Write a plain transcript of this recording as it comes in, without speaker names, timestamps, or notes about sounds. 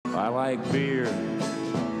I like beer.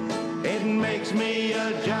 It makes me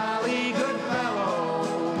a jolly good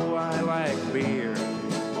fellow. I like beer.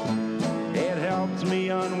 It helps me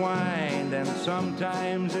unwind, and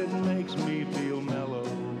sometimes it makes me feel mellow.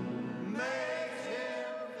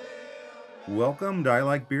 Welcome to I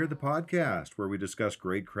Like Beer, the podcast, where we discuss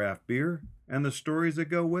great craft beer and the stories that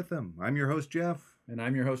go with them. I'm your host, Jeff. And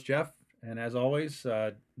I'm your host, Jeff. And as always,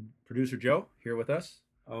 producer Joe here with us.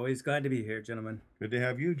 Always glad to be here, gentlemen. Good to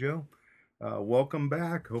have you, Joe. Welcome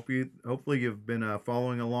back. Hopefully you've been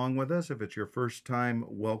following along with us. If it's your first time,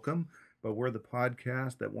 welcome. But we're the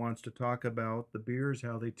podcast that wants to talk about the beers,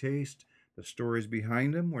 how they taste, the stories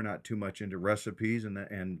behind them. We're not too much into recipes and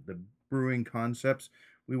the brewing concepts.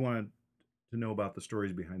 We want to know about the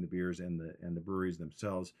stories behind the beers and the breweries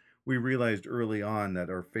themselves. We realized early on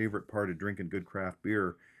that our favorite part of drinking good craft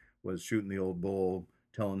beer was shooting the old bull,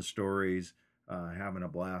 telling stories, having a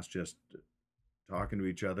blast, just talking to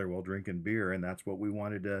each other while drinking beer. And that's what we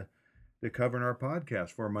wanted to cover in our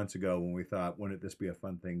podcast 4 months ago when we thought, wouldn't this be a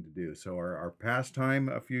fun thing to do? So our pastime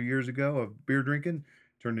a few years ago of beer drinking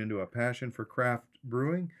turned into a passion for craft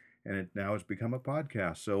brewing, and it now has become a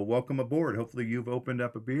podcast. So welcome aboard. Hopefully you've opened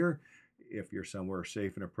up a beer if you're somewhere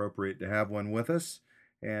safe and appropriate to have one with us,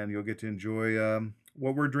 and you'll get to enjoy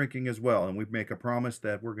what we're drinking as well. And we make a promise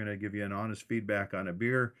that we're going to give you an honest feedback on a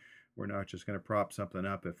beer. We're not just going to prop something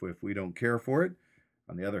up if we don't care for it.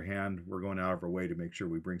 On the other hand, we're going out of our way to make sure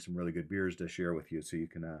we bring some really good beers to share with you so you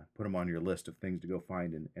can put them on your list of things to go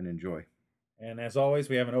find and enjoy. And as always,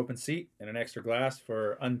 we have an open seat and an extra glass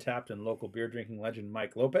for untapped and local beer drinking legend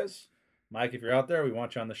Mike Lopez. Mike, if you're out there, we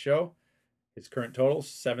want you on the show. His current totals,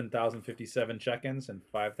 7,057 check-ins and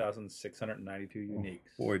 5,692 uniques.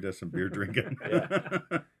 Boy, does some beer drinking.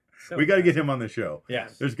 So we got to get him on the show.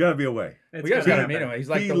 Yes. There's got to be a way. We guys got to meet him. He's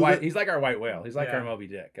like he's like our white whale. He's like Yeah. our Moby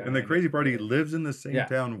Dick. And the crazy part, he lives in the same Yeah,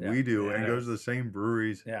 town yeah, we do yeah. and goes to the same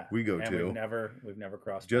breweries we go and to. We've never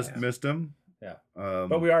crossed Just paths. missed him. Yeah. But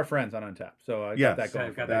But we are friends on Untapped. So I yes, got that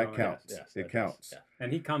going. got for that me. that counts. Yes, It that counts. does.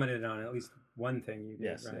 And he commented on at least one thing you did,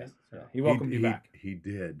 Yes. right? Yes. So, Yeah. He welcomed you back. He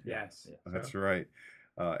did. yes. Yeah. That's right.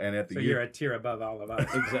 And at the So you're a tier above all of us.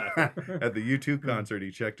 Exactly. at the U2 concert,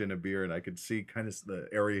 he checked in a beer, and I could see kind of the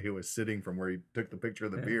area he was sitting from where he took the picture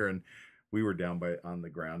of the Yeah. beer, and we were down on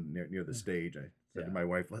the ground near the stage. I said to Yeah. my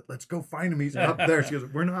wife, "Let's go find him. He's up there." She goes,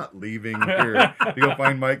 "We're not leaving here to go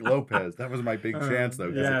find Mike Lopez." That was my big chance, though.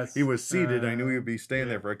 'Cause Yes. he was seated. I knew he would be staying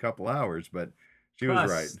there for a couple hours, but she was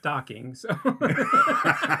Plus right. stalking. So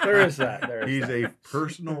There is that. He's a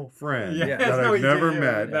personal friend Yes, that no, I've he never did,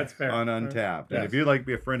 met that's fair. on Untapped. And Yes. if you'd like to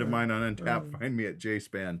be a friend of mine on Untapped, find me at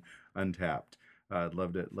JSpan Untapped. I'd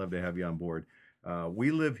love to have you on board.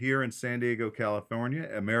 We live here in San Diego, California,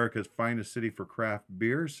 America's finest city for craft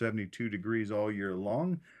beer, 72 degrees all year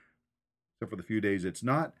long, except for the few days it's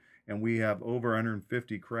not. And we have over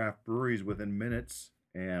 150 craft breweries within minutes.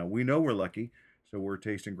 And we know we're lucky. So we're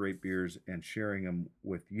tasting great beers and sharing them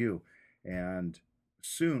with you. And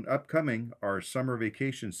soon, upcoming, our summer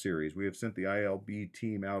vacation series. We have sent the ILB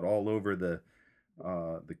team out all over the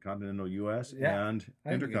continental U.S. Yeah, and I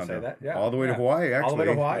think you can say intercontinental, that, yeah, all the way to yeah. Hawaii. Actually, all the way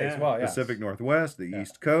to Hawaii as Yeah. well. Yeah. Pacific Northwest, the Yeah.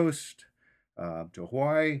 East Coast, to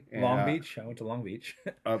Hawaii, and, Long Beach. I went to Long Beach.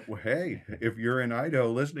 Hey, if you're in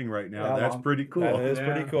Idaho listening right now, Yeah, that's pretty cool. That is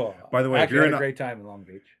Yeah. pretty cool. By the way, if Actually, you're I in had a great time in Long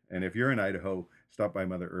Beach. And if you're in Idaho, stop by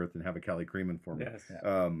Mother Earth and have a Cali Creamin' for me. yes.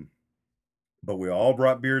 But we all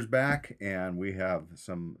brought beers back, and we have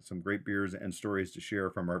some great beers and stories to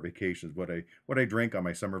share from our vacations. What I drank on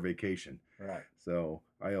my summer vacation. Right. So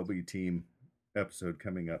ILB team episode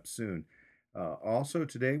coming up soon. Also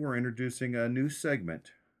today we're introducing a new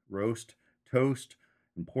segment: roast, toast,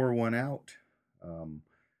 and pour one out.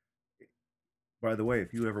 By the way,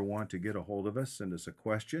 if you ever want to get a hold of us, send us a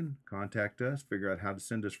question, contact us, figure out how to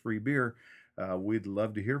send us free beer. We'd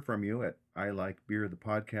love to hear from you at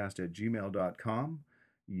ilikebeerthepodcast@gmail.com.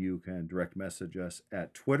 You can direct message us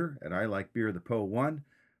at Twitter at ilikebeerthepo1,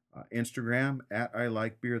 Instagram at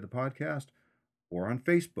ilikebeerthepodcast, or on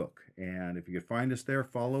Facebook. And if you could find us there,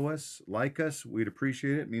 follow us, like us, we'd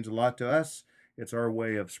appreciate it. It means a lot to us. It's our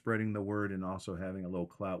way of spreading the word and also having a little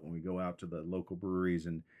clout when we go out to the local breweries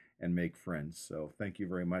and make friends. So thank you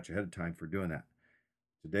very much ahead of time for doing that.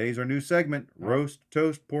 Today's our new segment: roast,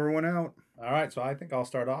 toast, pour one out. All right. So I think I'll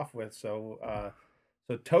start off with so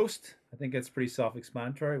toast. I think it's pretty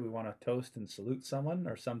self-explanatory. We want to toast and salute someone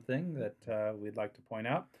or something that we'd like to point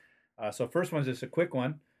out. So first one's just a quick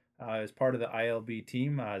one. As part of the ILB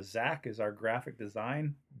team, Zach is our graphic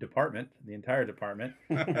design department, the entire department.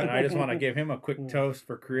 And I just want to give him a quick toast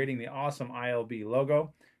for creating the awesome ILB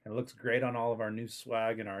logo. And it looks great on all of our new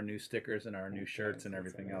swag and our new stickers and our new shirts and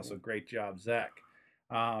everything else. So great job, Zach.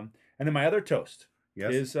 And then my other toast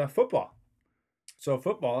Yes. is football. So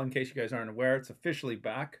football, in case you guys aren't aware, it's officially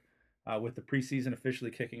back with the preseason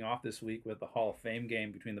officially kicking off this week with the Hall of Fame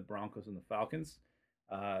game between the Broncos and the Falcons.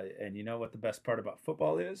 And you know what the best part about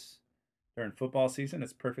football is? During football season,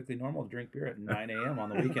 it's perfectly normal to drink beer at 9 a.m. on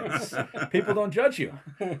the weekends. People don't judge you.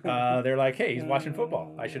 They're like, hey, he's watching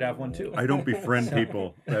football. I should have one too. I don't befriend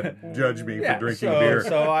people that judge me for drinking so, beer.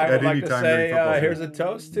 So I at would like any to time during say football here's a season.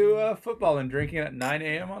 toast to football and drinking at 9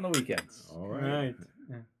 a.m. on the weekends. All right.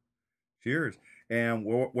 Right. Cheers. And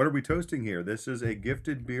what are we toasting here? This is a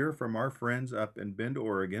gifted beer from our friends up in Bend,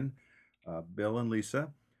 Oregon, Bill and Lisa.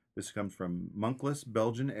 This comes from Monkless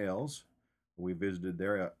Belgian Ales. We visited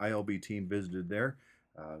there. ILB team visited there.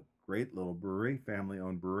 Great little brewery,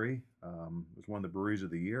 family-owned brewery. It was one of the breweries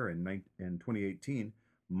of the year in 2018.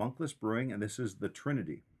 Monkless Brewing, and this is the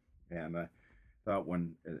Trinity. And I thought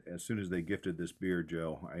as soon as they gifted this beer,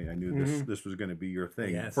 Joe, I knew this was going to be your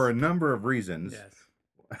thing for a number of reasons.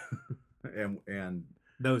 Yes. and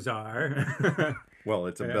Those are. well,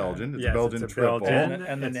 it's a Belgian. It's Yes, a Belgian it's a triple. Belgian.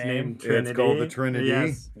 And the it's name? named It's Trinity. called the Trinity.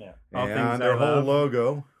 Yes. Yeah. All things And their I whole love.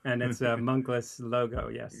 logo. And it's a monkless logo.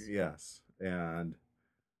 Yes. Yes. And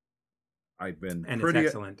I've been And pretty it's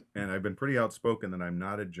excellent. and I've been pretty outspoken that I'm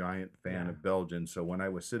not a giant fan Yeah. of Belgian. So when I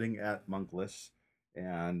was sitting at Monkless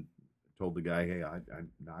and told the guy, hey, I'm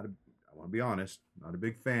not I want to be honest, not a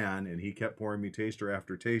big fan, and he kept pouring me taster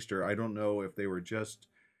after taster. I don't know if they were just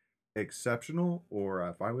exceptional or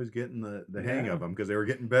if I was getting the hang of them because they were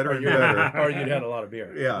getting better and better. Or you'd had a lot of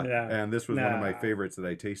beer. Yeah. Yeah. And this was one of my Nah. favorites that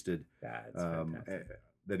I tasted. Yeah, it's fantastic.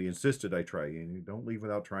 That he insisted I try. And you don't leave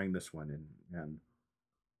without trying this one. And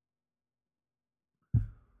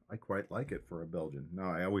I quite like it for a Belgian. No,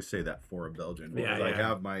 I always say that for a Belgian because I yeah.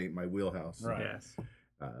 have my wheelhouse. Right. Yes.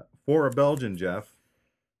 For a Belgian, Jeff.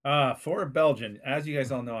 For a Belgian, as you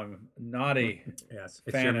guys all know, I'm not a Yes.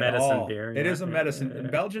 It's fan your at medicine all. beer. It yeah. is a medicine. Yeah.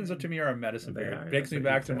 Belgians, to me, are a medicine They beer. are, It takes that's me what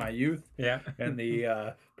back you to said. my youth Yeah. and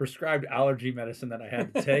the prescribed allergy medicine that I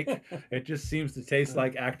had to take. It just seems to taste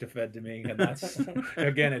like Actifed to me, and that's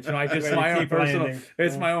again, it's my Where you my own keep personal. landing.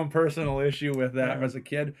 It's Yeah. my own personal issue with that Yeah. as a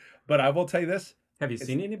kid. But I will tell you this. Have you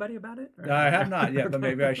seen anybody about it? or- I have not yet, but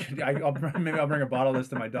maybe I should. Maybe I'll bring a bottle of this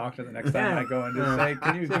to my doctor the next time I go and just say,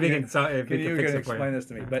 "Can you, See if he can fix it for you. explain this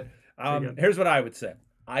to me?" But Very good. here's what I would say: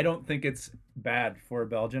 I don't think it's bad for a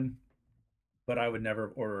Belgian, but I would never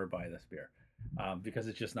order or buy this beer because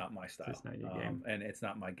it's just not my style. Just not your game. And it's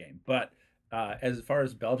not my game. But as far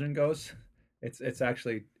as Belgian goes, it's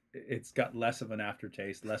actually. It's got less of an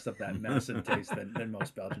aftertaste, less of that medicine taste than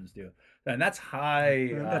most Belgians do, and that's high.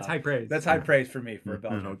 That's high praise. That's high praise for me for a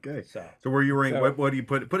Belgian. Okay. So where you rank? So- What do you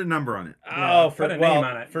put a number on it? Yeah, oh, put a name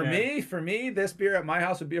on it, For yeah. me, this beer at my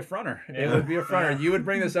house would be a fronter. It Yeah. would be a fronter. You would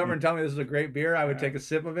bring this over and tell me this is a great beer. I would Yeah. take a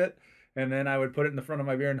sip of it, and then I would put it in the front of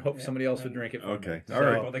my beer and hope Yeah. somebody else would drink it for Okay. me. All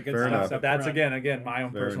right. So Well, the good Fair stuff's enough. up that's front. again my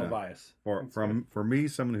own Fair personal enough. bias. For me,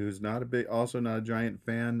 someone who's not also not a giant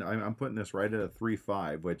fan, I'm putting this right at a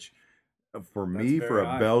 3.5, which for me, That's for very a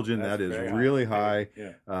high. Belgian, That's that is very high. really high.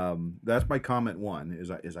 Yeah. That's my comment one.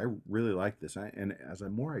 Is I really like this, and as the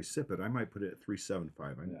more I sip it, I might put it at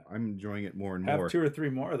 3.75. I'm enjoying it more and Have more. 2 or 3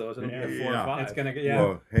 more of those, and it'll be a 4 Yeah. or 5. It's gonna get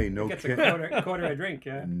Well, hey, It no gets kidding. a quarter a drink.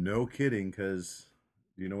 Yeah. No kidding, because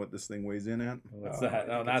do you know what this thing weighs in at? What's Oh, that?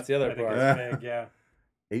 I Oh, think that's the other I think part. it's big, yeah.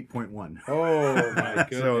 8.1. Oh my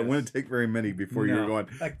goodness! So it wouldn't take very many before you're No. going,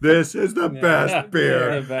 Like- this is the Yeah. best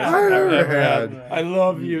beer The best I've I've ever ever had. had. I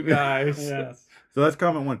love you guys. Yes. So that's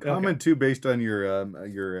comment one. Okay. Comment two, based on your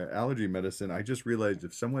allergy medicine, I just realized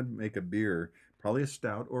if someone make a beer, probably a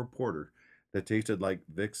stout or a porter, that tasted like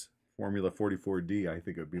Vicks Formula 44D, I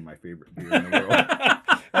think it would be my favorite beer in the world.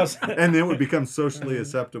 And then it would become socially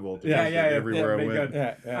acceptable to Yeah, drink yeah, it yeah, everywhere yeah, I be went.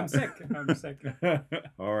 good. Yeah. I'm sick. I'm sick.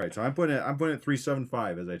 All right, so I'm putting it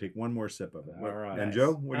 3.75 as I take one more sip of it. All right. And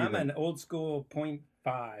Joe, what do you I'm think? an old school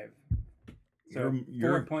 0.5. So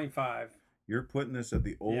You're- 4.5 You're putting this at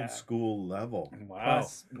the old Yeah. school level. Wow.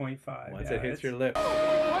 plus 0.5. Once yeah, it hits it's- your lips.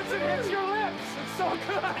 Once it hits your lips, it's so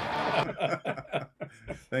good.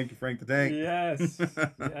 Thank you, Frank the Tank. Yes.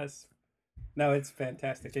 Yes. No, it's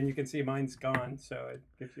fantastic. And you can see mine's gone, so it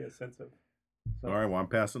gives you a sense of. So, All right, well, I'm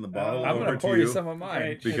passing the bottle I'm over going to to pour you you some of mine.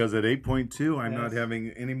 Great. because at 8.2, I'm not Yes. having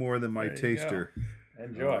any more than my There you go. taster.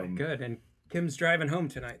 Enjoy. Good. And Kim's driving home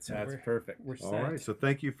tonight, so That's we're, perfect. we're set. All right, so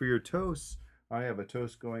thank you for your toasts. I have a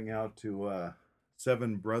toast going out to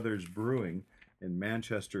Seven Brothers Brewing in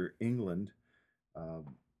Manchester, England.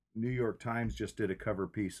 New York Times just did a cover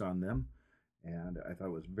piece on them, and I thought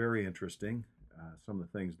it was very interesting, some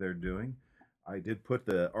of the things they're doing. I did put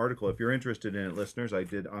the article, if you're interested in it, listeners, I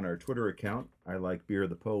did on our Twitter account, I Like Beer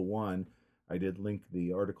the Po 1. I did link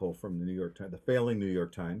the article from the New York Times, the failing New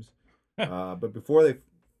York Times. But before they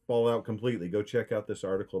fall out completely, go check out this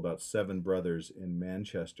article about 7 brothers in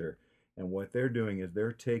Manchester. And what they're doing is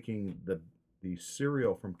they're taking the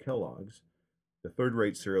cereal from Kellogg's, the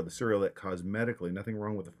third-rate cereal, the cereal that cosmetically, nothing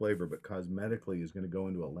wrong with the flavor, but cosmetically is going to go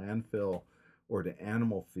into a landfill or to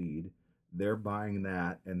animal feed. They're buying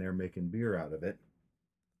that and they're making beer out of it.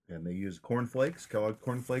 And they use cornflakes, Kellogg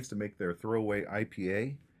cornflakes, to make their throwaway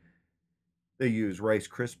IPA. They use Rice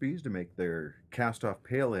Krispies to make their cast-off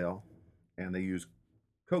pale ale, and they use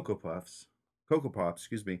Cocoa Pops,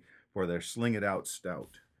 for their Sling It Out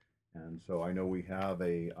stout. And so I know we have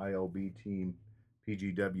a ILB team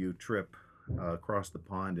PGW trip across the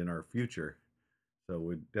pond in our future. So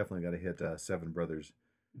we definitely got to hit 7 Brothers.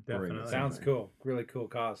 Definitely. Sounds cool. Really cool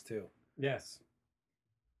cause too. Yes.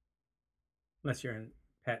 Unless you're a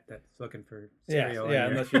pet that's looking for Yeah, cereal. yeah.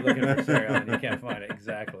 Unless you're looking for cereal and you can't find it.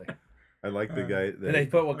 Exactly. I like the guy. Did they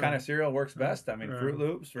put what kind of cereal works best? I mean, Fruit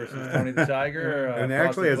Loops versus Tony the Tiger. And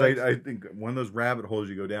actually, as I think one of those rabbit holes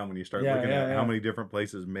you go down when you start looking at how many different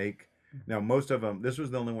places make. Now, most of them, this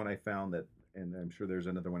was the only one I found that, and I'm sure there's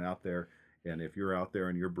another one out there. And if you're out there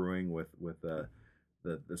and you're brewing with the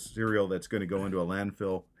cereal that's going to go into a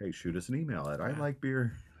landfill, hey, shoot us an email at I Like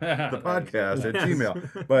Beer, the podcast at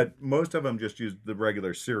Gmail. But most of them just use the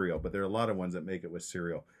regular cereal. But there are a lot of ones that make it with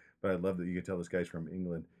cereal. But I love that you can tell this guy's from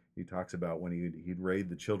England. He talks about when he'd raid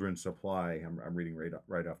the children's supply. I'm reading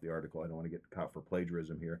right off the article. I don't want to get caught for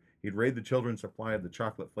plagiarism here. He'd raid the children's supply of the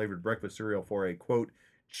chocolate-flavored breakfast cereal for a, quote,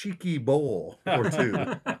 cheeky bowl or 2.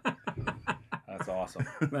 That's awesome.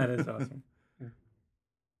 That is awesome.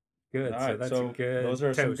 Good. All So right, that's so a good those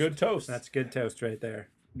are some toast. good toasts. That's good toast right there.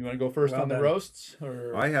 You want to go first Well on the done. roasts?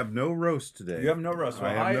 Or I have no roast today. you have no roast.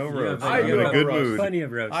 I have no roast. I I'm do in a have good roast. mood. Plenty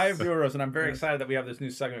of roasts. I have your roast, and I'm very Yes. excited that we have this new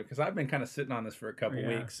segment because I've been kind of sitting on this for a couple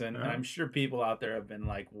Yeah. weeks, and Yeah. I'm sure people out there have been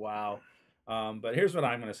like, "Wow." But here's what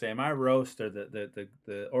I'm going to say: my roast, or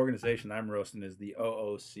the organization I'm roasting, is the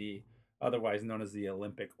OOC, otherwise known as the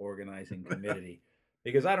Olympic Organizing Committee,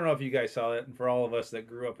 because I don't know if you guys saw it, and for all of us that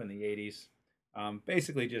grew up in the '80s,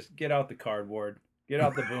 basically just get out the cardboard. Get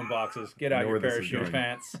out the boom boxes. Get out know your where this is parachute going.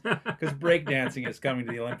 pants. Because breakdancing is coming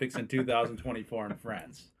to the Olympics in 2024 in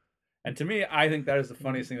France. And to me, I think that is the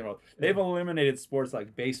funniest thing in the world. They've eliminated sports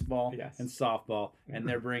like baseball Yes. and softball, and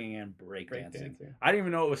they're bringing in breakdancing. Breakdancing. I didn't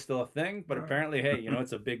even know it was still a thing, but apparently, hey,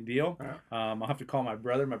 it's a big deal. Wow. I'll have to call my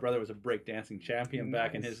brother. My brother was a breakdancing champion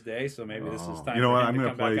back in Nice. his day, so maybe this is time You know for what? him I'm to going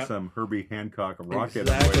come to play back up. some Herbie Hancock Rocket.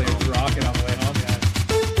 Exactly, On the way it's home. rocking on the way home,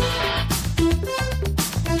 guys.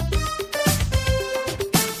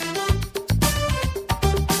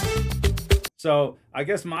 So I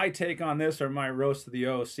guess my take on this, or my roast to the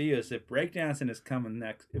OOC, is if breakdancing is coming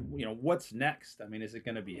next, what's next? I mean, is it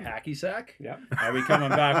going to be hacky sack? Yep. Are we coming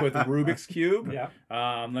back with Rubik's Cube? Yep.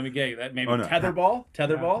 Let me get you that. Maybe Oh, no. tetherball?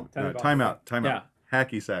 Tetherball? Time out. Yeah.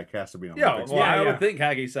 Hacky sack has to be on Yeah, Olympics. well, I Yeah. would think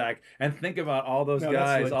hacky sack, and think about all those No,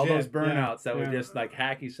 that's guys, all those legit. burnouts that would Yeah. just like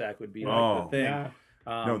hacky sack would be Oh. like the thing. Yeah.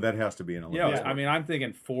 No, that has to be an Olympics. I mean, I'm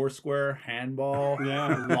thinking foursquare, handball,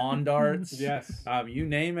 Yeah. lawn darts. Yes. You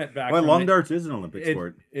name it. Back Well, from long the- darts is an Olympic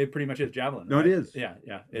sport. It pretty much is javelin. No, it right? is. Yeah,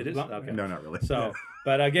 it is. Long- Okay. No, not really. So,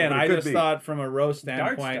 but again, But it I could just be. thought from a roast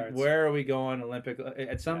Darts. standpoint, where are we going Olympic?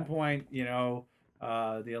 At some Yeah. point,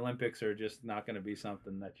 the Olympics are just not going to be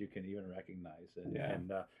something that you can even recognize. And, Yeah.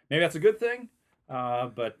 and maybe that's a good thing.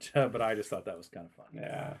 But I just thought that was kind of fun.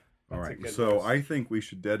 Yeah. All That's a right. good So roast. I think we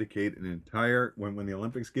should dedicate an entire when the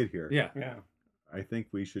Olympics get here. Yeah. Yeah. I think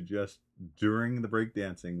we should just during the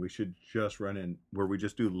breakdancing we should just run in where we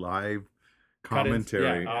just do live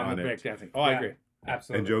commentary on on the it. breakdancing. Oh, I Yeah. agree.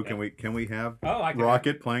 Absolutely. And Joe, Yeah. can we have Oh, I can.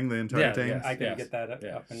 Rocket playing the entire Yeah, thing? yeah. I can Yes. get that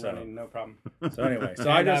Yeah, up and so- running, no problem. So anyway, so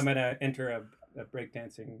And I just I'm gonna enter a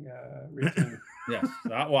breakdancing routine. yes.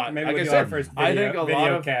 Well, Maybe like we'll I do said, our first I video, think a video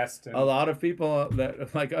lot of cast. And, a lot of people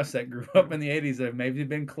that like us that grew up in the '80s have maybe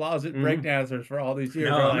been closet breakdancers for all these years.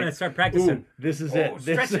 no, They're I'm like, gonna start practicing. "Ooh, this is Oh, it.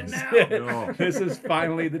 This stretch it is now." it. No. This is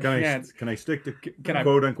finally the chance. Can I stick to Can I-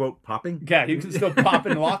 quote unquote popping? Yeah, you can still pop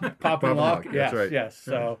and lock, pop and and lock. lock, Yes, that's right. yes.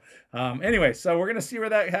 So, anyway, so we're gonna see where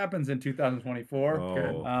that happens in 2024. Oh,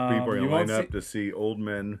 people are you gonna won't line up see- to see old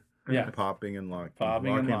men Yeah. popping and locking,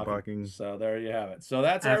 Popping and locking. locking. So there you have it. So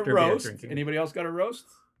that's After our beer roast. drinking. Anybody else got a roast?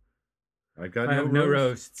 I got I have no roast.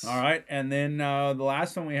 roasts. All right, and then the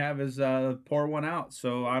last one we have is pour one out.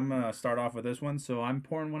 So I'm gonna start off with this one. So I'm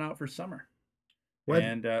pouring one out for summer. What?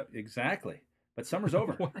 And exactly, but summer's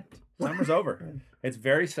over. What? Summer's over. It's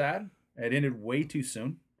very sad. It ended way too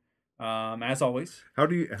soon. As always. How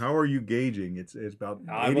are you gauging? It's about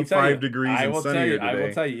I will tell 85 you. degrees I and will sunny tell you. here today. I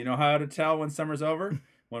will tell you. You know how to tell when summer's over?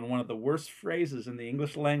 when one of the worst phrases in the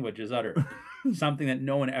English language is uttered. Something that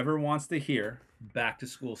no one ever wants to hear. Back to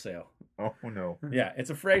school sale. Oh no. Yeah, it's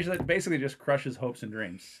a phrase that basically just crushes hopes and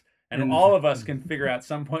dreams. And all of us can figure out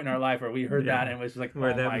some point in our life where we heard that and it was like,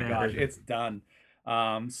 Where oh that my gosh, mattered. it's done.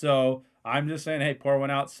 So I'm just saying, hey, pour one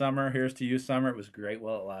out, summer. Here's to you, summer. It was great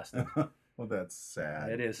while it lasted. Well, that's sad.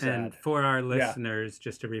 It is sad. And for our listeners,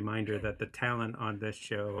 just a reminder that the talent on this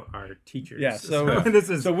show are teachers. Yeah, so this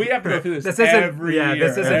is so we have to go through this isn't every year.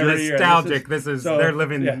 this isn't every year. nostalgic. This is so- they're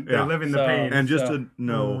living yeah. they're living the So- pain. And just So- to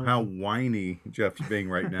know how whiny Jeff's being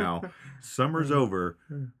right now, summer's over.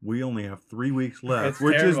 We only have 3 weeks left, It's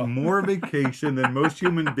which terrible. is more vacation than most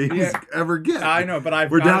human beings Yeah. ever get. I know, but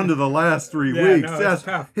We're down to the last 3 Yeah, weeks. no, Yes, it's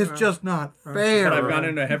tough. it's just not fair. But I've gone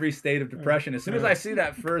into a heavy state of depression. As soon as I see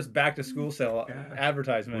that first back to school sale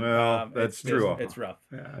advertisement, Well, that's it's true. It's rough.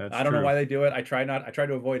 That's I don't know true. why they do it. I try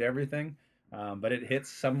to avoid everything, but it hits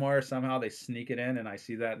somewhere. Somehow they sneak it in, and I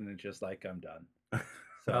see that, and it's just like I'm done.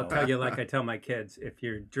 So I'll tell you, like I tell my kids, if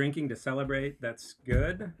you're drinking to celebrate, that's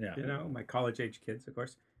good. Yeah. You know, my college age kids, of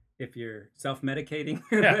course. If you're self-medicating,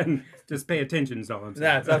 Yeah. then just pay attention is all I'm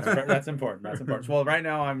saying. That's important. That's important. Well, right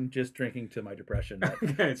now I'm just drinking to my depression.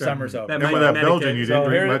 Okay, so Summer's over. that And might with that medicate- Belgian, you didn't So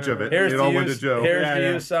drink here- much of it. Here's It to all you, went to Joe. Here's Yeah, to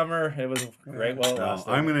yeah. you, summer. It was great. Well, it Well,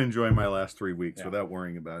 lasted. I'm going to enjoy my last 3 weeks Yeah. without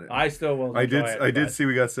worrying about it. I still will. I enjoy did. it, I did but- see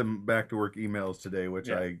we got some back to work emails today, which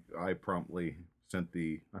Yeah. I promptly sent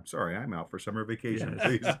I'm sorry, I'm out for summer vacation. Yes,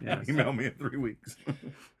 Please yes. email me in 3 weeks.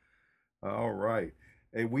 All right.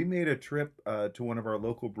 Hey, we made a trip to one of our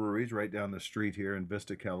local breweries right down the street here in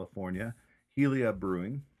Vista, California, Helia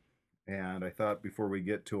Brewing. And I thought before we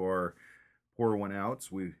get to our pour one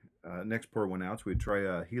outs, next pour one outs, we'd try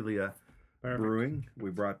Helia Perfect. Brewing.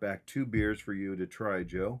 We brought back 2 beers for you to try,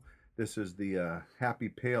 Joe. This is the Happy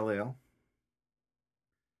Pale Ale.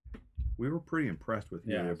 We were pretty impressed with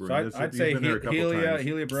Helia Yeah, Brewing. so This- I'd you've say been there a couple times.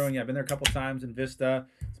 Helia Brewing. Yeah, I've been there a couple times in Vista.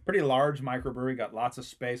 It's a pretty large microbrewery. Got lots of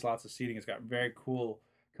space, lots of seating. It's got very cool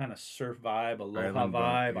kind of surf vibe, aloha Island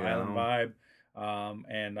vibe, vibe, yeah. island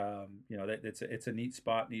vibe. You know, it's a neat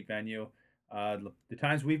spot, neat venue. The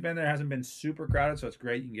times we've been there hasn't been super crowded, so it's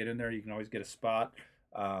great. You can get in there. You can always get a spot.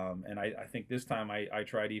 And I think this time I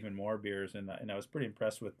tried even more beers, and I was pretty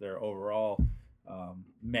impressed with their overall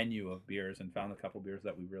menu of beers, and found a couple beers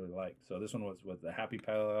that we really liked. So this one was with the Happy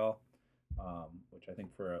Pale Ale, which I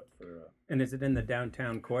think for a And is it in the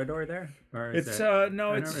downtown corridor there? Or is it's it,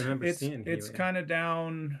 no, I it's don't remember seeing it's Helia. kind of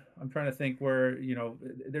down. I'm trying to think where, you know,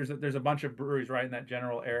 there's a bunch of breweries right in that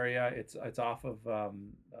general area. It's off of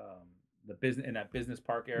the business, in that business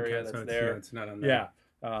park area Okay, so that's it's, there. yeah, it's not on the, Yeah,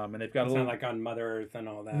 and they've got it's a little not like on Mother Earth and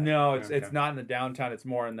all that. No, it's Okay. not in the downtown. It's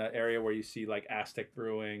more in the area where you see like Aztec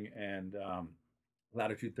Brewing and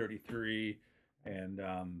Latitude 33 and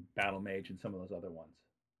Battle Mage and some of those other ones.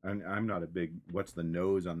 I'm not a big what's the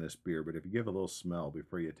nose on this beer, but if you give a little smell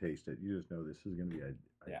before you taste it, you just know this is going to be a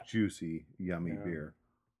Yeah. juicy, yummy Yeah. beer.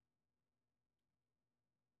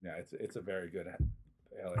 Yeah, it's a very good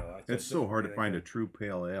pale ale. I'd say It's so hard to really find a good. true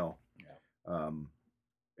pale ale. Yeah.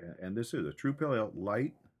 And this is a true pale ale,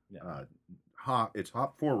 light, Yeah. hop. It's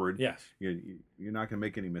hop forward. Yes. You're not going to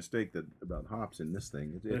make any mistake about hops in this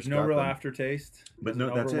thing. There's It's no got real them. aftertaste. But Doesn't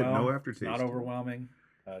no, that's it. No overwhelm. aftertaste. It's not overwhelming.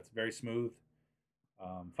 It's very smooth.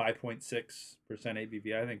 5.6%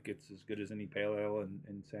 ABV. I think it's as good as any pale ale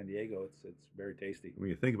in San Diego. It's very tasty. When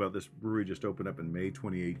you think about this brewery just opened up in May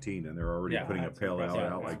 2018, and they're already Yeah, putting a that's pale ale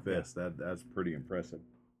impressive. out Yeah, like yeah. this. That's pretty impressive.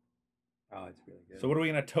 Oh, it's really good. So what are we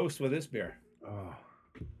gonna toast with this beer? Oh,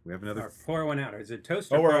 we have another. Or pour one out. Or is it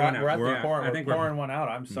toast or Oh, we're pour at, one out? we're at the Yeah, pouring. I think We're pouring one out.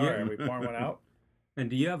 I'm sorry. Are we pouring one out? And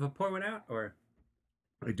do you have a pour one out or?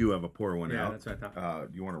 I do have a pour one Yeah, out. that's what I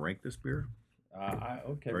thought. Do you want to rank this beer?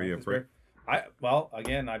 Okay. Are rank you this afraid? beer.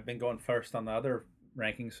 Again, I've been going first on the other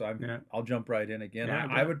rankings, so Yeah. I'll jump right in again. Yeah,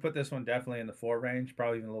 I go. would put this one definitely in the 4 range,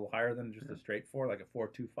 probably even a little higher than just a straight 4, like a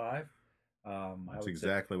 4.25. I That's would say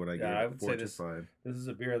exactly what I gave yeah, I it. would say 4.25. this is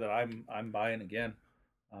a beer that I'm buying again.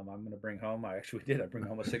 I'm going to bring home. I actually did. I bring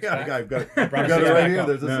home a 6 Yeah, pack. I've got, I I've brought a got it 6 right pack here. home.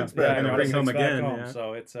 There's a Yeah, 6 Yeah, pack. I gonna brought a bring 6 home pack again, home. yeah.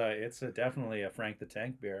 So it's definitely a Frank the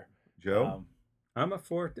Tank beer. Joe? I'm a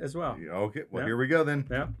 4 as well. Yeah, okay, well, Yeah. here we go then.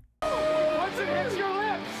 Yeah. Once it hits your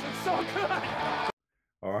lips, it's so good.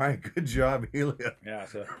 All right, good job, Helia. Yeah,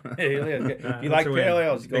 so Helia, if That's you like a win. pale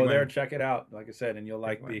ales, Big go there, win. check it out. Like I said, and you'll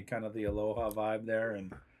like win. the kind of the aloha vibe there,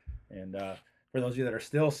 and for those of you that are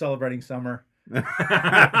still celebrating summer, it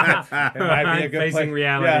might be a I'm good facing place.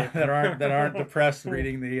 reality. Yeah, that aren't depressed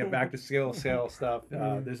reading the back to school sale stuff.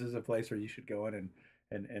 This is a place where you should go in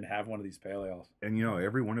and have one of these pale ales. And you know,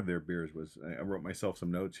 every one of their beers was, I wrote myself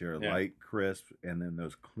some notes here, Yeah. light, crisp, and then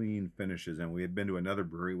those clean finishes. And we had been to another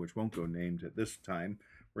brewery, which won't go named at this time,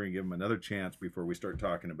 we're gonna give them another chance before we start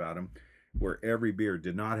talking about them. Where every beer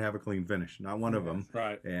did not have a clean finish, not one of them.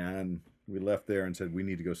 Right. And we left there and said we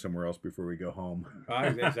need to go somewhere else before we go home.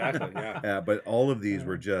 Exactly. Yeah. But all of these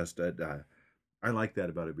were just. I like that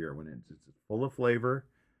about a beer when it's full of flavor,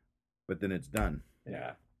 but then it's done.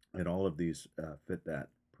 Yeah. And all of these fit that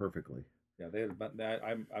perfectly. Yeah,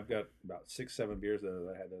 I've got about 6-7 beers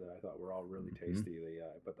that I had that I thought were all really tasty.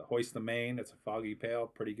 But the Hoist the Main, it's a foggy pale,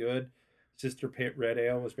 pretty good. Sister Pit Red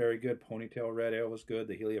Ale was very good. Ponytail Red Ale was good.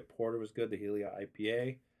 The Helia Porter was good. The Helia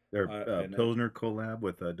IPA. Their Pilsner collab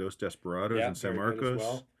with Dos Desperados and San Marcos.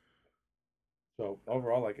 Well. So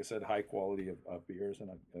overall, like I said, high quality of beers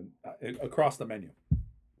and across the menu.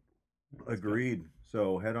 Agreed.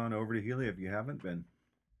 So head on over to Helia if you haven't been.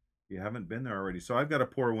 You haven't been there already. So I've got to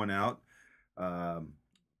pour one out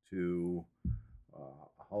to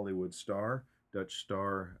Hollywood star, Dutch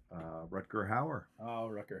star Rutger Hauer. Oh,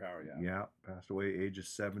 Rutger Hauer, yeah. Yeah, passed away age of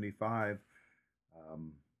 75.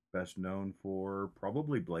 Best known for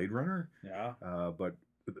probably Blade Runner. Yeah. But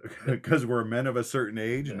because we're men of a certain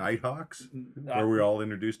age, Nighthawks, where we all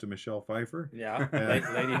introduced to Michelle Pfeiffer. Yeah,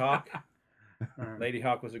 Lady Hawk. Lady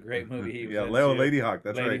Hawk was a great movie. He was Lady Hawk.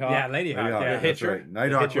 That's Lady right. Hawk. Yeah, Lady Hawk. The Hitcher. Right.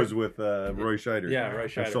 Nighthawk was with Roy Scheider. Yeah, Roy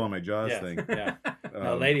Scheider. I'm still on my Jaws thing. Yeah.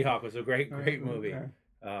 Lady Hawk was a great movie.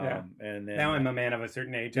 And then, now I'm a man of a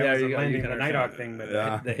certain age. Yeah, I was you landing the understand. Nighthawk thing,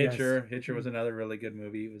 but the Hitcher was another really good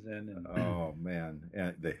movie he was in. And, oh man,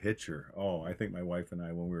 and the Hitcher. Oh, I think my wife and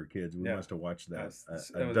I, when we were kids, we must have watched that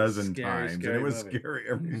a dozen times, and it was scary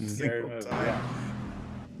every single time. Yeah.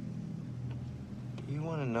 You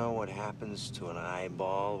want to know what happens to an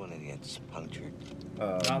eyeball when it gets punctured?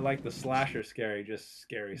 Not like the slasher scary, just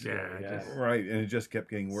scary. Yeah. Right, and it just kept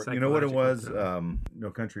getting worse. You know what it was? No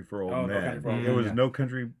Country for Old Men. It was No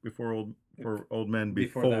Country for Old Men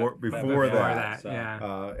before that.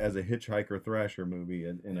 As a hitchhiker thrasher movie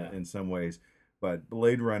in some ways, but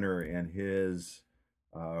Blade Runner and his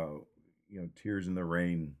Tears in the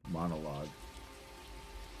Rain monologue.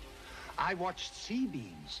 I watched sea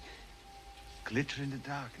beams glitter in the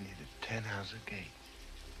dark near the 10-house gate.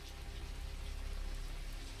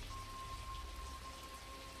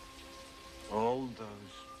 All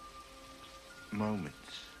those moments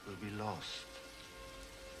will be lost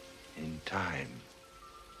in time,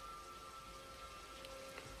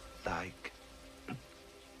 like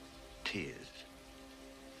tears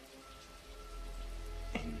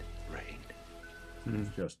in rain.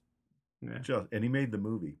 Just, and he made the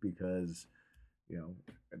movie because,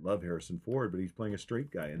 I love Harrison Ford, but he's playing a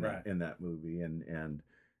straight guy in that movie, and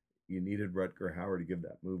you needed Rutger Hauer to give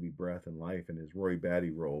that movie breath and life, and his Roy Batty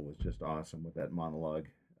role was just awesome with that monologue,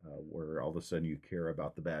 where all of a sudden you care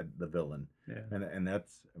about the villain, and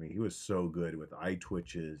that's, he was so good with eye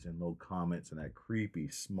twitches and little comments and that creepy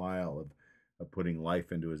smile of putting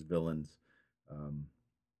life into his villains.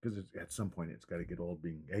 Because at some point it's got to get old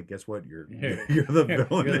being, hey, guess what? You're the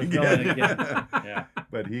villain again. Yeah.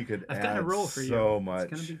 But he could I've add got a role for so you.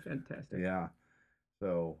 much. It's going to be fantastic. Yeah.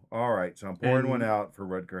 So, all right. So I'm pouring one out for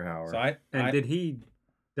Rutger Hauer. So did he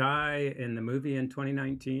die in the movie in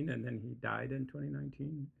 2019 and then he died in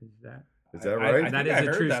 2019? Is that right? That is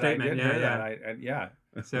a true statement. Yeah.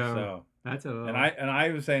 So that's a little, and I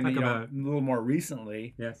was saying that, a little more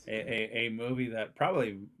recently, yes, a movie that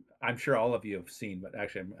probably I'm sure all of you have seen, but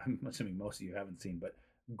actually I'm assuming most of you haven't seen, but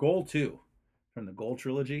Goal 2 from the Goal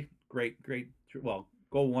trilogy, great. Well,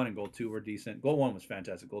 Goal 1 and Goal 2 were decent. Goal 1 was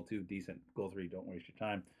fantastic. Goal 2 decent. Goal 3, don't waste your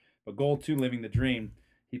time. But Goal 2, Living the Dream,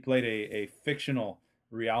 he played a fictional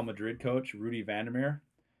Real Madrid coach, Rudy Vandermeer,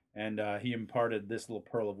 and he imparted this little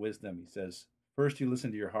pearl of wisdom. He says, first you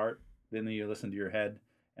listen to your heart, then you listen to your head,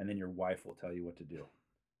 and then your wife will tell you what to do.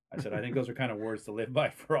 I said, I think those are kind of words to live by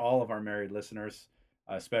for all of our married listeners,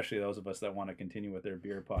 especially those of us that want to continue with their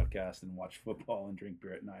beer podcast and watch football and drink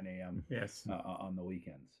beer at 9 a.m. Yes. On the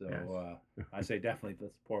weekends. So I say definitely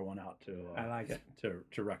let's pour one out to I like it.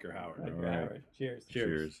 to Rutger Hauer. Right. Cheers.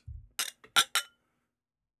 Cheers.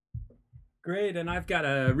 Great, and I've got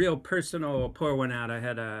a real personal pour one out. I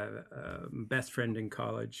had a best friend in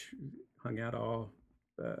college, hung out all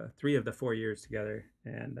 3 of the 4 years together,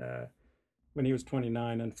 and when he was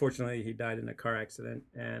 29, unfortunately, he died in a car accident,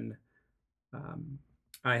 and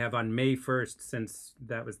I have on May 1st, since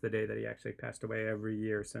that was the day that he actually passed away, every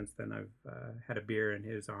year since then, I've had a beer in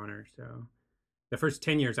his honor. So the first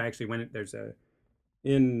 10 years I actually went,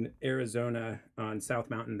 in Arizona on South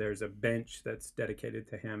Mountain, there's a bench that's dedicated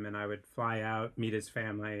to him, and I would fly out, meet his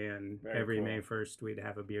family, and every May 1st we'd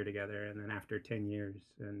have a beer together. And then after 10 years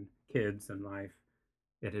and kids and life,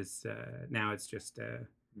 it is now it's just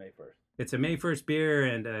May 1st. it's a May 1st beer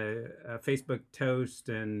and a Facebook toast,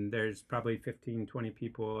 and there's probably 15, 20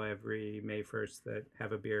 people every May 1st that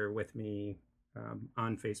have a beer with me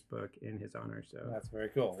on Facebook in his honor. So That's very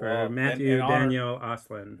cool. for Well, Matthew in honor- Daniel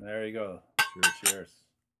Oslin. There you go. Cheers, cheers.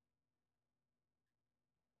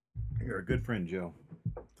 You're a good friend, Joe.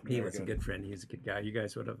 He Very was a good. good friend. He's a good guy. You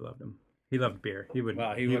guys would have loved him. He loved beer. He would.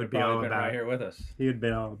 Well, he would would have be all probably been about right it. here with us. He would be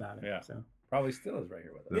all about it. Yeah. So Probably still is right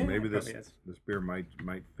here with us. Then Yeah, maybe it this probably is. beer might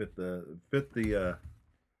fit the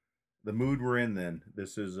mood we're in. Then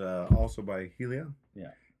this is also by Helia.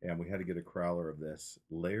 Yeah. And we had to get a crowler of this.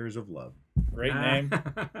 Layers of Love. Great name.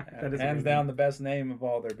 That is a Hands good down name. the best name of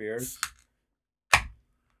all their beers.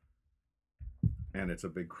 And it's a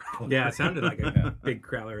big crowler. Yeah, it sounded like a Yeah. big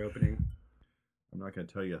crowler opening. I'm not going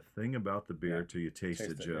to tell you a thing about the beer Yeah. till you taste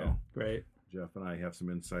Taste it, it, Joe. yeah. Right. Jeff and I have some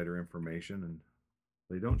insider information, and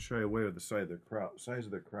they don't shy away with the size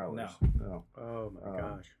of their crowlers. No. Oh my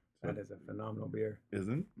gosh, that is a phenomenal beer.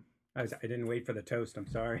 Isn't? I didn't wait for the toast. I'm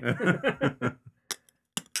sorry.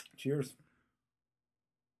 Cheers.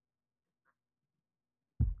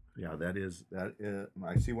 Yeah, that is.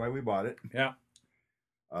 I see why we bought it. Yeah.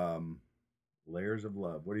 Layers of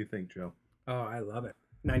Love. What do you think, Joe? Oh, I love it.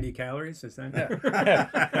 90 calories, is that?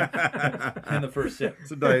 In the first sip.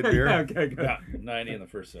 It's a diet beer. Yeah, okay, good. Yeah, 90 in the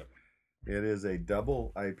first sip. It is a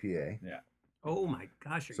double IPA. Oh my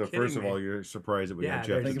gosh, you're So kidding first of me. all, you're surprised that we Yeah, had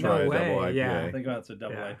Jeff there's to no try a way, double IPA. yeah. I think about it's a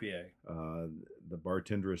double Yeah. IPA. The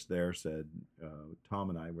bartenderess there said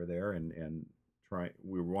Tom and I were there and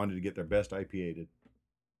we wanted to get their best IPA to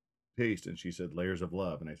taste, and she said Layers of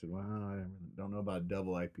Love, and I said, well, I don't know about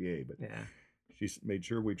double IPA, but Yeah. she made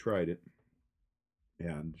sure we tried it,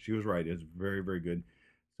 and she was right. It's very, very good.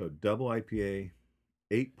 So double IPA,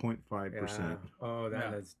 8.5%. Yeah. Oh,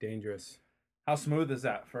 that is Yeah. dangerous. How smooth is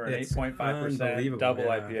that for an It's 8.5% unbelievable, double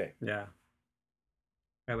yeah. IPA? Yeah.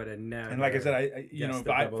 I would have never. And like I said, I you know, guessed if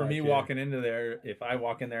the I, double for me IPA. walking into there, if I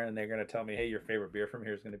walk in there and they're going to tell me, hey, your favorite beer from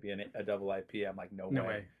here is going to be a double IPA, I'm like, no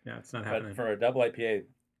way. Yeah, it's not But happening. for a double IPA,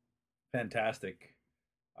 fantastic,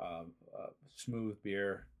 smooth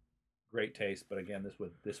beer, great taste. But again, this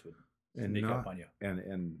would And sneak not, up on you.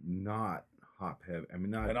 and not hop heavy. I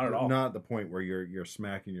mean, not at all. Not the point where you're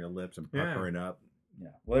smacking your lips and Yeah. puckering up. Yeah.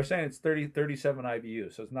 Well, they're saying it's 37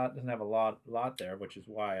 IBU, so doesn't have a lot there, which is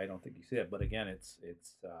why I don't think you see it. But again, it's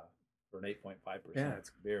for an 8.5% Yeah, it's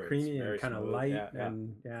beer. creamy very and kind of smooth. light, Yeah, yeah.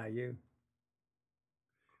 and you.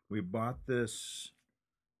 We bought this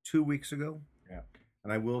 2 weeks ago. Yeah.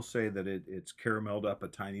 And I will say that it's carameled up a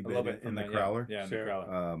tiny A bit little bit in from the that, crowler. Yeah, in Sure. the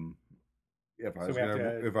crowler. If I So was we have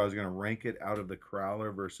gonna to- if I was gonna rank it out of the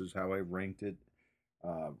crowler versus how I ranked it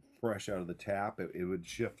fresh out of the tap, it would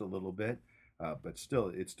shift a little bit. But still,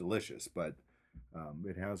 it's delicious. But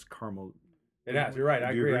it has caramel. It has. You're right.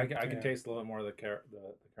 I Do you agree. agree? I can Yeah. taste a little more of the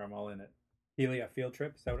caramel in it. Helia field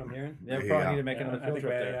trip. Is that what I'm hearing? Yeah, we Yeah. probably need to make Yeah, another I field think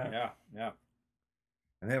trip we- there. yeah. Yeah.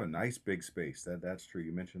 And they have a nice big space. That's true.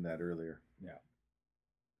 You mentioned that earlier. Yeah.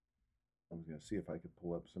 I was gonna see if I could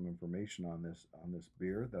pull up some information on this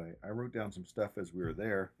beer that I wrote down some stuff as we were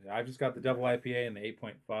there. Yeah, I've just got the double IPA and the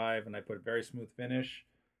 8.5, and I put a very smooth finish,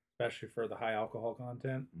 especially for the high alcohol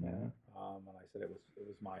content. Mhm. And I said it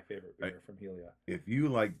was my favorite beer from Helia. If you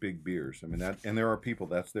like big beers, I mean that, and there are people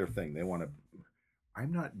that's their thing. They want to.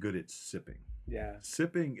 I'm not good at sipping. Yeah.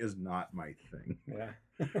 Sipping is not my thing. Yeah.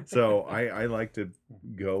 So I like to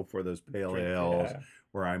go for those pale Drink, ales yeah.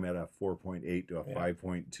 where I'm at a 4.8 to a Yeah.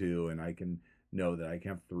 5.2, and I can know that I can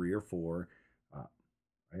have 3 or 4.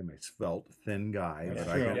 I am a svelte, thin guy, That's but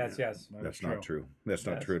I true. can. Yes, yes. That's not true. That's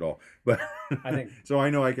not Yes. true at all. But I think- so. I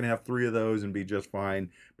know I can have 3 of those and be just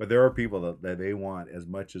fine. But there are people that they want as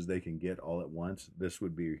much as they can get all at once. This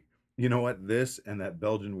would be, you know what? This and that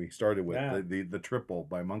Belgian we started with, Yeah. the triple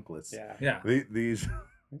by Monkless. Yeah. Yeah. These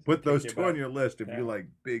put those Kick 2 your on butt. your list if Yeah. you like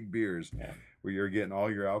big beers, Yeah. where you're getting all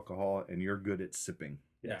your alcohol and you're good at sipping.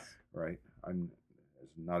 Yes. Right? I'm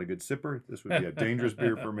not a good sipper. This would be a dangerous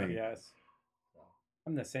beer for me. Yes.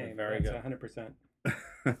 I'm the same. Very That's good. 100%.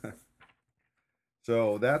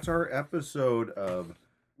 So that's our episode of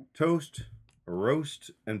Toast,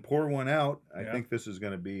 Roast, and Pour One Out. I Yeah. think this is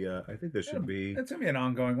going to be. I think this should be. It's gonna be an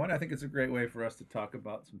ongoing one. I think it's a great way for us to talk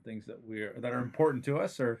about some things that are important to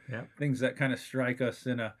us, or Yep. things that kind of strike us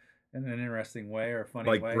in an interesting way or a funny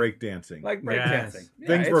Like way. breakdancing. Like Yes. breakdancing. Yeah,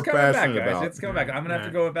 Things it's we're coming back, passionate guys. about. It's coming back. I'm gonna have to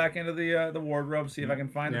Yeah. go back into the wardrobe, see if I can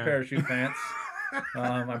find Yeah. the parachute pants.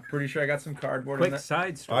 I'm pretty sure I got some cardboard in Quick that.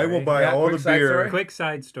 side story. I will buy Yeah, all quick the side beer. story. Quick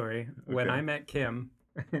side story. When Okay. I met Kim,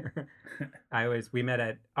 we met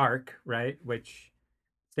at ARC, right? Which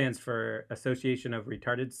stands for Association of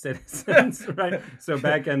Retarded Citizens, right? So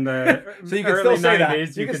back in the So you can early still say 90s,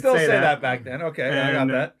 that. You can still say that back then. Okay, I got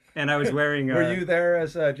that. And I was wearing. Were you there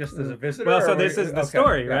as just as a visitor? Well, so or this were is you- the okay,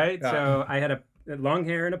 story, yeah, right? yeah. So I had a long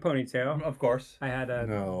hair and a ponytail. Of course. I had a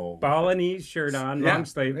No. Balinese shirt on, long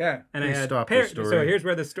sleeve. Yeah. And Please I had stop the So story. here's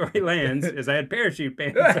where the story lands: is I had parachute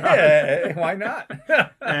pants on. Hey, why not?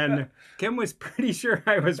 And Kim was pretty sure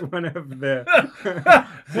I was one of the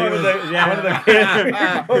One of the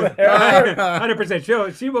kids over there.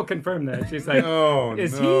 100%. She will confirm that. She's like, Oh,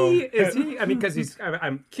 is no. he? I mean, because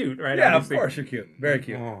I'm cute, right? Yeah, Obviously. of course you're cute. Very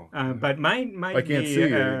cute. Oh. But mine might I can't be, see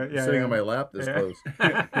you sitting on my lap this Yeah.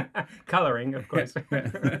 close. Coloring, of course.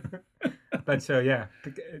 But so yeah,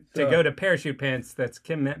 to go to parachute pants. That's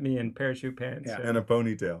Kim met me in parachute pants. Yeah. And a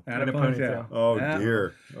ponytail. And a ponytail. Oh, Yeah.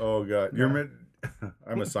 dear. Oh, God.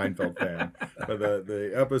 I'm a Seinfeld fan, but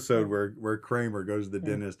the episode where Kramer goes to the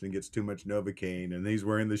dentist and gets too much Novocaine, and he's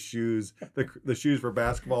wearing the shoes, the shoes for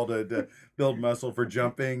basketball to build muscle for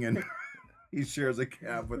jumping, and he shares a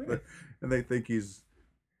cab and they think he's,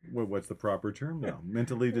 what's the proper term now?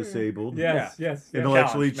 Mentally disabled. Yes, yes.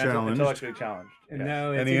 Intellectually challenged. Intellectually challenged. And yes.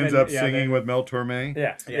 no, And it's he ends even- up yeah, singing they- with Mel Torme.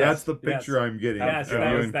 Yes. That's the yes. picture I'm getting Yes, of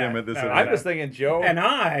that you was and that. Kim at this That was event. I'm just thinking Joe. And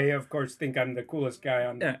I, of course, think I'm the coolest guy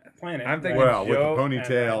on the planet. I'm thinking- right? Well, with the Joe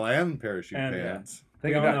ponytail and parachute and, pants. we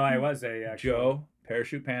think all about know I was a actual, Joe,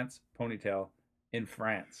 parachute pants, ponytail, in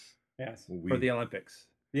France Yes. for the Olympics.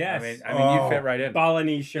 Yes. I mean, you fit right in.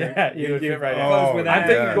 Balinese shirt. Yeah, you would fit right in. close Oh, with I'm that.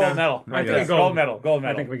 thinking yeah. gold medal. I think Yes, gold. gold medal. Gold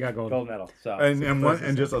medal. I think we got gold. Gold medal. So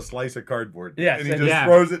And just a slice of cardboard. Yes, and he and- just yeah.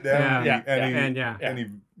 throws it down Yeah, and and he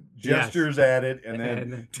gestures at it and then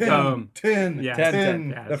And 10, boom. 10, Yeah. 10. 10.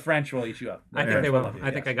 Yes. The French will eat you up. I Yeah. think they will. love you,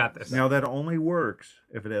 I think yes. I got this. Now that only works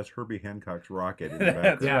if it has Herbie Hancock's rocket in the back.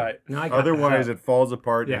 That's yeah. right. No, I got Otherwise, that. it falls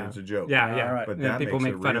apart Yeah. and it's a joke. Yeah, yeah. All right. But Yeah, that people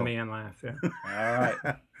makes make it fun of real. me and laugh. Yeah. All right.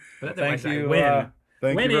 But Thank otherwise, I you. win.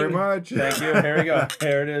 Thank you very Winning. much. Thank you. Here we go.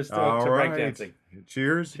 Here it is to All right. breakdancing.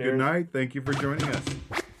 Cheers. Good Cheers. night. Thank you for joining us.